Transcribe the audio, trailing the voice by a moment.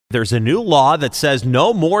There's a new law that says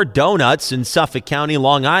no more donuts in Suffolk County,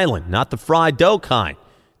 Long Island, not the fried dough kind.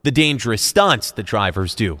 The dangerous stunts the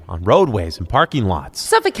drivers do on roadways and parking lots.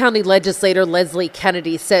 Suffolk County legislator Leslie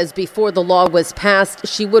Kennedy says before the law was passed,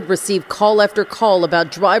 she would receive call after call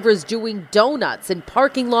about drivers doing donuts in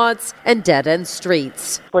parking lots and dead-end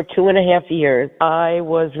streets. For 2.5 years, I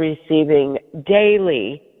was receiving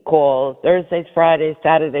daily calls, Thursdays, Fridays,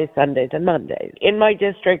 Saturdays, Sundays, and Mondays in my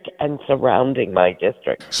district and surrounding my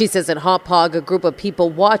district. She says in Hauppauge, a group of people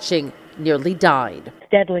watching nearly died.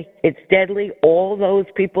 It's deadly. It's deadly. All those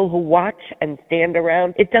people who watch and stand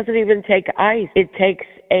around, it doesn't even take ice. It takes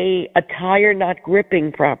a tire not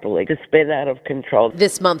gripping properly to spin out of control.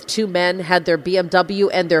 This month, 2 men had their BMW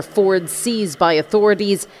and their Ford seized by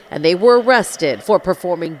authorities, and they were arrested for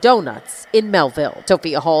performing donuts in Melville.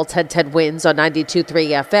 Sophia Hall, 1010 Wins on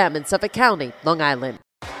 92.3 FM in Suffolk County, Long Island.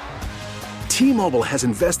 T-Mobile has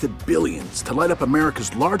invested billions to light up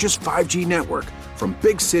America's largest 5G network, from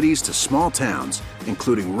big cities to small towns,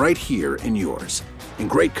 including right here in yours. And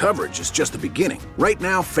great coverage is just the beginning. Right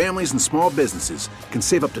now, families and small businesses can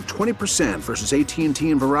save up to 20% versus AT&T and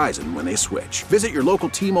Verizon when they switch. Visit your local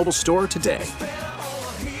T-Mobile store today.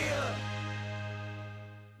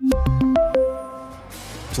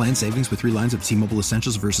 Plan savings with 3 lines of T-Mobile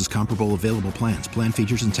Essentials versus comparable available plans. Plan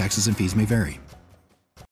features and taxes and fees may vary.